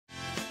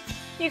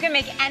You can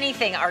make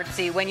anything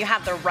artsy when you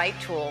have the right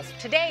tools.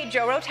 Today,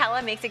 Joe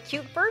Rotella makes a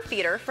cute bird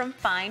feeder from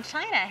fine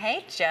china.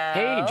 Hey, Joe.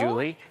 Hey,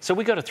 Julie. So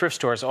we go to thrift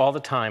stores all the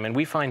time, and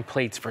we find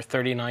plates for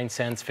 39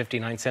 cents,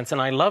 59 cents, and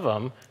I love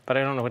them, but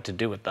I don't know what to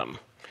do with them.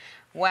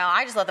 Well,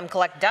 I just let them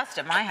collect dust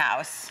at my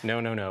house.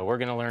 No. We're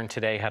going to learn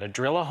today how to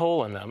drill a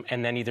hole in them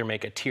and then either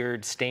make a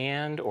tiered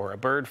stand or a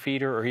bird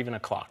feeder or even a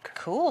clock.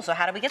 Cool. So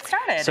how do we get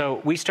started?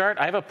 So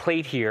I have a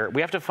plate here. We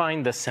have to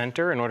find the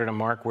center in order to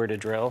mark where to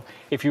drill.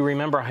 If you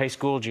remember high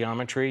school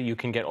geometry, you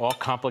can get all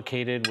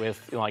complicated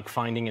with like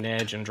finding an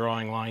edge and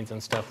drawing lines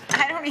and stuff.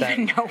 I don't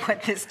even know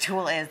what this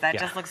tool is. That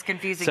just looks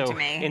confusing to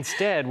me.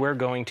 Instead, we're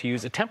going to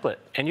use a template.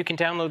 And you can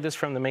download this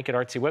from the Make It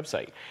Artsy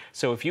website.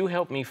 So if you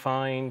help me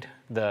find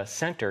the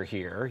center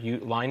here, you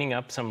lining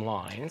up some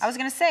lines. I was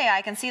going to say,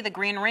 I can see the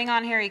green ring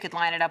on here. You could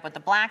line it up with the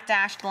black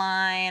dashed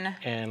line.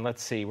 And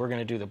let's see, we're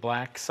going to do the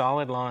black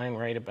solid line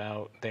right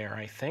about there,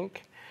 I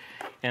think.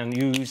 And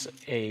use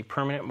a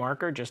permanent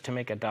marker just to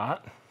make a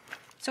dot.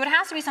 So it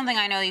has to be something,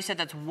 I know you said,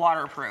 that's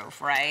waterproof,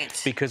 right?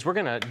 Because we're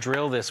going to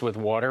drill this with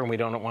water and we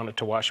don't want it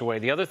to wash away.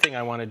 The other thing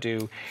I want to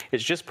do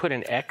is just put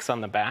an X on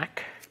the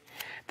back.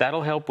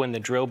 That'll help when the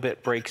drill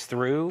bit breaks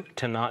through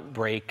to not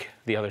break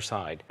the other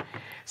side.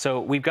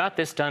 So we've got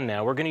this done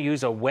now. We're going to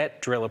use a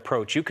wet drill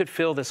approach. You could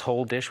fill this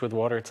whole dish with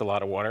water. It's a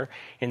lot of water.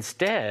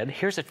 Instead,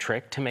 here's a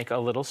trick to make a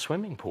little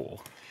swimming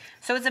pool.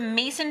 So it's a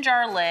mason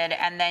jar lid,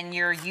 and then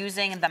you're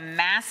using the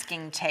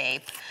masking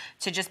tape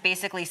to just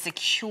basically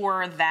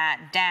secure that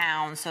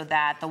down so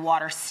that the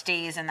water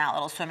stays in that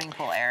little swimming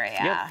pool area.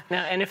 Yep.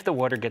 Now, and if the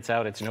water gets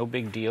out, it's no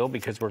big deal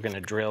because we're going to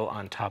drill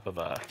on top of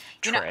a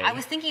tray. You know, I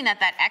was thinking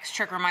that X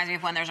trick reminds me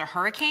of when there's a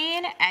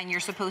hurricane and you're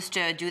supposed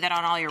to do that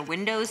on all your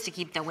windows to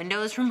keep the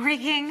windows from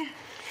breaking.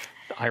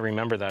 I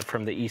remember that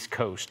from the East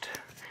Coast.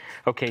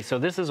 Okay, so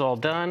this is all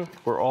done.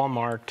 We're all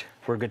marked.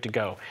 We're good to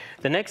go.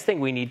 The next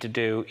thing we need to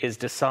do is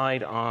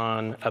decide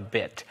on a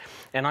bit.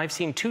 And I've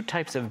seen two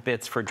types of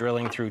bits for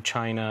drilling through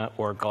china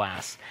or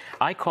glass.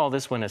 I call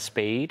this one a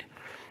spade.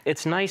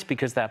 It's nice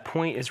because that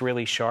point is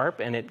really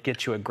sharp and it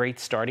gets you a great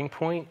starting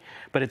point,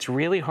 but it's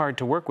really hard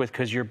to work with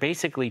because you're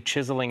basically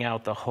chiseling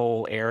out the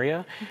whole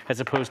area,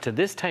 as opposed to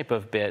this type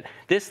of bit.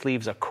 This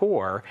leaves a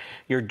core.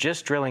 You're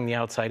just drilling the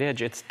outside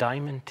edge. It's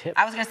diamond tip.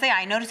 I was going to say,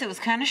 I noticed it was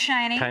kind of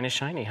shiny. Kind of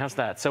shiny. How's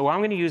that? So I'm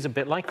going to use a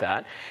bit like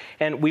that.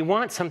 And we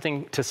want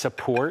something to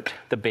support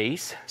the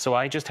base. So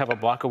I just have a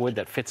block of wood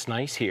that fits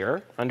nice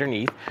here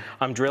underneath.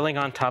 I'm drilling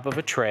on top of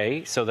a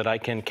tray so that I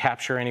can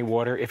capture any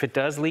water. If it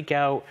does leak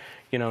out,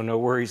 you know, no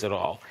worries at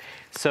all.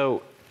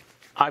 So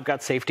I've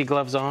got safety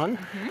gloves on,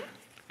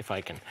 if I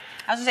can.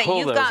 I was going to say,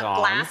 you've got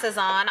glasses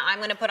on. I'm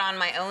going to put on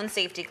my own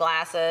safety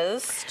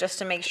glasses just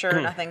to make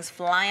sure nothing's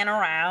flying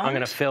around. I'm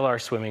going to fill our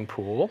swimming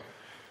pool.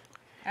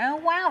 Oh,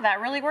 wow, that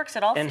really works.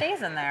 It all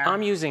stays in there.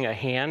 I'm using a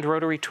hand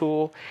rotary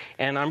tool,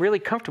 and I'm really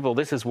comfortable.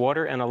 This is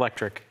water and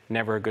electric,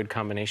 never a good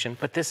combination,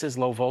 but this is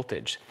low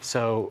voltage.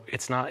 So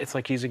it's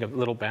like using a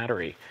little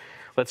battery.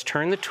 Let's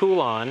turn the tool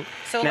on.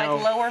 So now,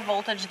 like lower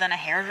voltage than a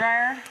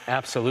hairdryer?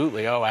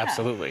 Absolutely. Oh,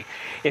 absolutely.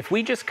 If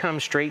we just come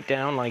straight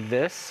down like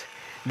this,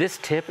 this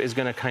tip is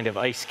going to kind of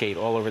ice skate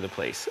all over the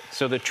place.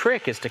 So the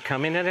trick is to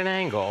come in at an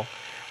angle,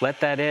 let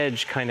that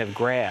edge kind of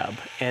grab,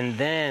 and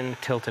then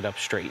tilt it up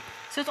straight.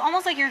 So it's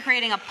almost like you're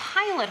creating a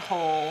pilot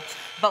hole,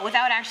 but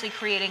without actually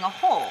creating a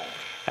hole.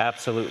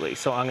 Absolutely.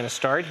 So I'm going to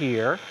start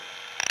here.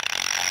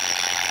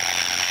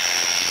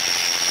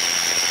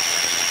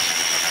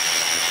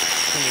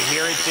 Can you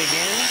hear it dig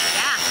in?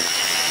 Yeah.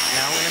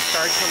 Now I'm going to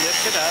start to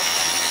lift it up.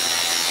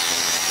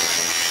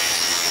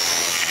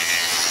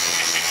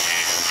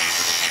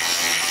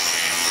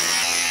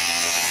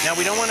 Now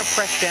we don't want to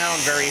press down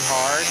very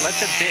hard. Let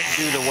the bit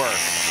do the work.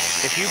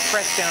 If you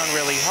press down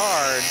really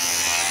hard,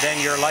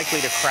 then you're likely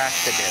to crack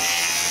the bit.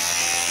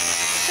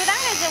 So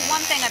that is the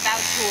one thing about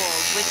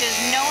tools, which is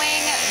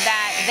knowing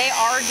that they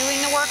are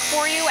doing the work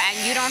for you and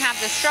you don't have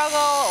to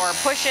struggle or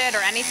push it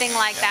or anything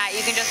like that.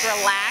 You can just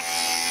relax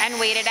and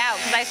wait it out,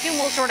 because I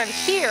assume we'll sort of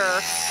hear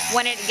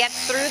when it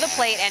gets through the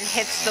plate and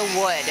hits the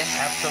wood.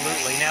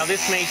 Absolutely. Now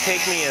this may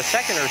take me a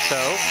second or so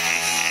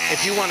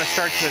if you want to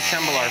start to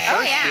assemble our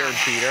first bird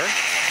feeder.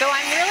 So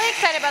I'm really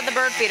excited about the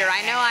bird feeder.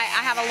 I know I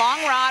have a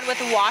long rod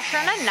with a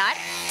washer and a nut,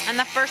 and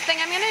the first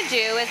thing I'm going to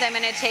do is I'm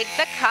going to take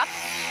the cup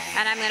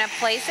and I'm going to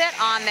place it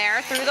on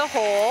there through the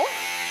hole.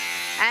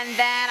 And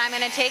then I'm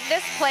going to take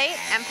this plate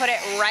and put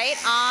it right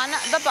on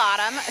the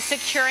bottom,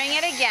 securing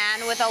it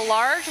again with a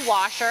large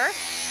washer.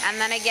 And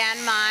then again,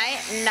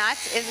 my nut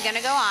is going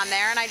to go on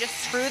there, and I just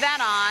screw that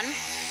on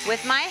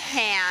with my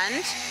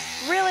hand.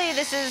 Really,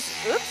 this is,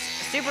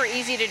 super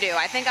easy to do.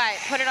 I think I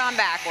put it on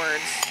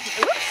backwards.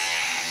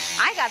 Oops,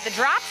 I got the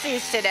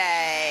dropsies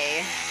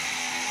today.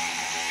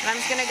 And I'm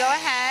just going to go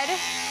ahead,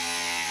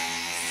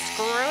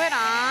 screw it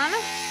on.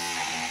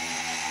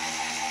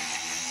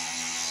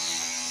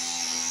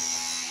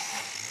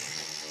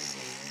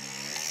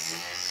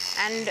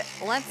 And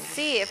let's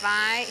see if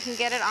I can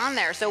get it on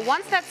there. So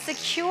once that's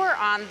secure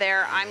on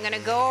there, I'm gonna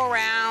go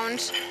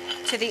around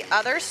to the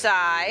other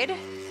side,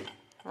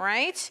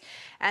 right?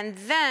 And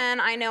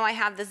then I know I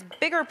have this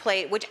bigger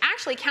plate, which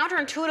actually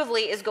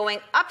counterintuitively is going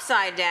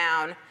upside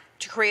down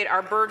to create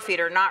our bird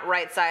feeder, not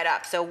right side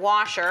up. So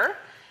washer,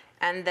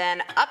 and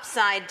then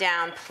upside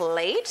down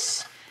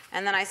plate.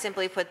 And then I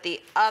simply put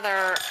the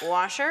other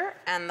washer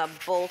and the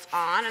bolt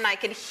on, and I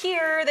can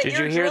hear that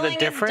your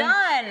drilling is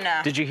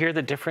done. Did you hear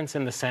the difference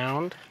in the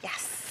sound?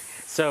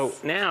 Yes. So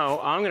now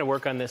I'm going to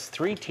work on this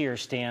 3-tier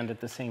stand at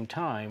the same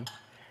time.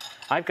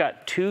 I've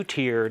got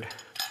 2-tiered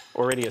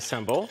already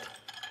assembled.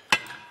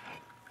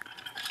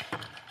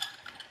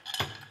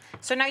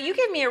 So now you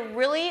gave me a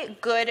really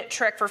good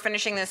trick for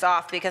finishing this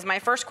off, because my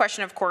first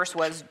question, of course,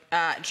 was,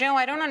 Joe,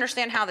 I don't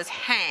understand how this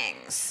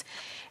hangs.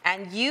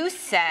 And you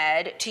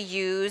said to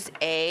use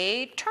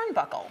a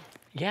turnbuckle.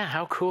 Yeah,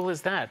 how cool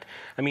is that?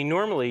 I mean,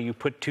 normally you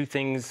put 2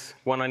 things,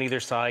 one on either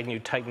side, and you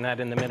tighten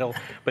that in the middle.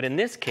 But in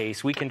this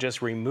case, we can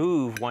just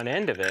remove one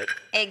end of it.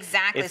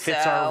 Exactly. It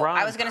fits our rod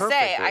I was going to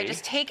say, I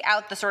just take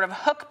out the sort of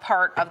hook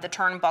part of the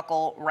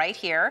turnbuckle right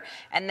here,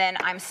 and then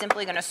I'm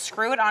simply going to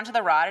screw it onto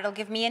the rod. It'll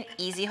give me an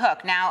easy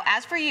hook. Now,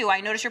 as for you,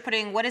 I notice you're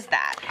putting, what is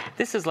that?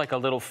 This is like a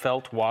little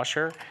felt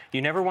washer.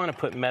 You never want to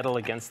put metal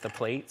against the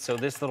plate, so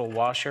this little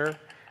washer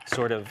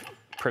sort of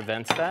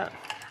prevents that.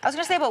 I was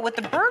going to say, but with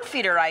the bird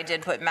feeder, I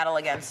did put metal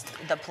against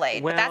the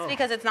plate. Well, but that's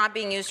because it's not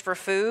being used for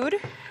food?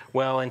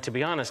 Well, and to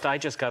be honest, I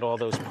just got all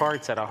those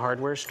parts at a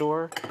hardware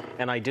store,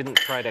 and I didn't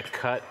try to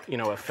cut,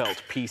 a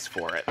felt piece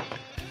for it.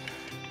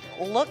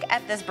 Look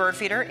at this bird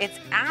feeder. It's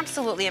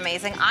absolutely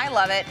amazing. I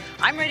love it.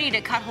 I'm ready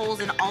to cut holes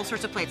in all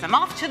sorts of plates. I'm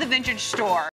off to the vintage store.